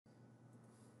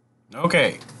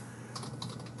Okay,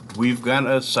 we've got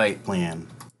a site plan.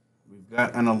 We've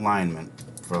got an alignment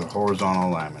for the horizontal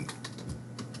alignment.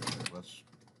 Let's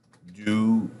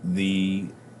do the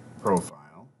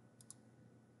profile.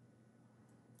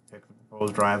 Pick the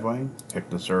proposed driveway, pick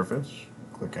the surface,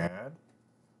 click add.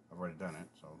 I've already done it,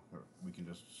 so we can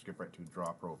just skip right to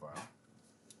draw profile.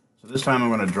 So this time I'm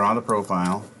going to draw the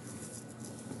profile.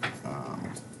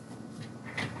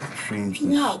 Change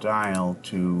the style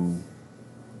to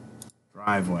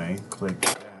driveway. Click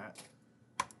that.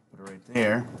 Put it right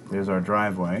there. There's our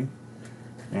driveway.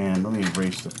 And let me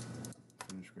erase the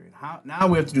finished grade. Now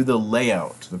we have to do the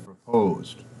layout, the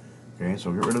proposed. Okay,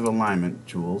 so get rid of alignment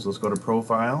tools. Let's go to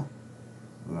profile.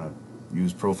 I'm going to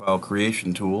use profile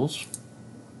creation tools.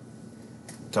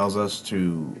 It tells us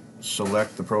to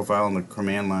select the profile in the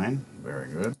command line. Very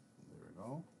good. There we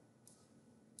go.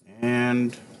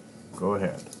 And go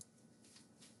ahead.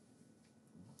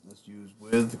 Let's use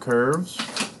with curves.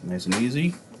 Nice and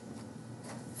easy.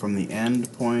 From the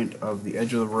end point of the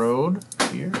edge of the road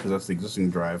here, because that's the existing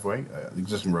driveway, the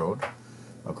existing road,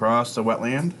 across the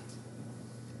wetland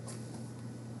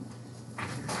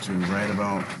to right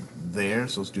about there.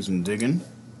 So let's do some digging.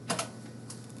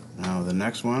 Now the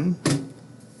next one,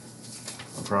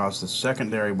 across the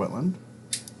secondary wetland,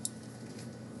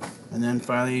 and then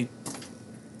finally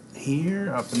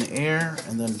here, up in the air,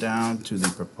 and then down to the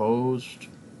proposed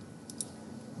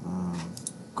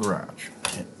garage.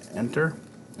 Hit enter,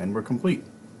 and we're complete.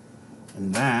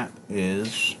 And that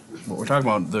is what we're talking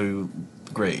about, the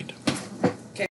grade.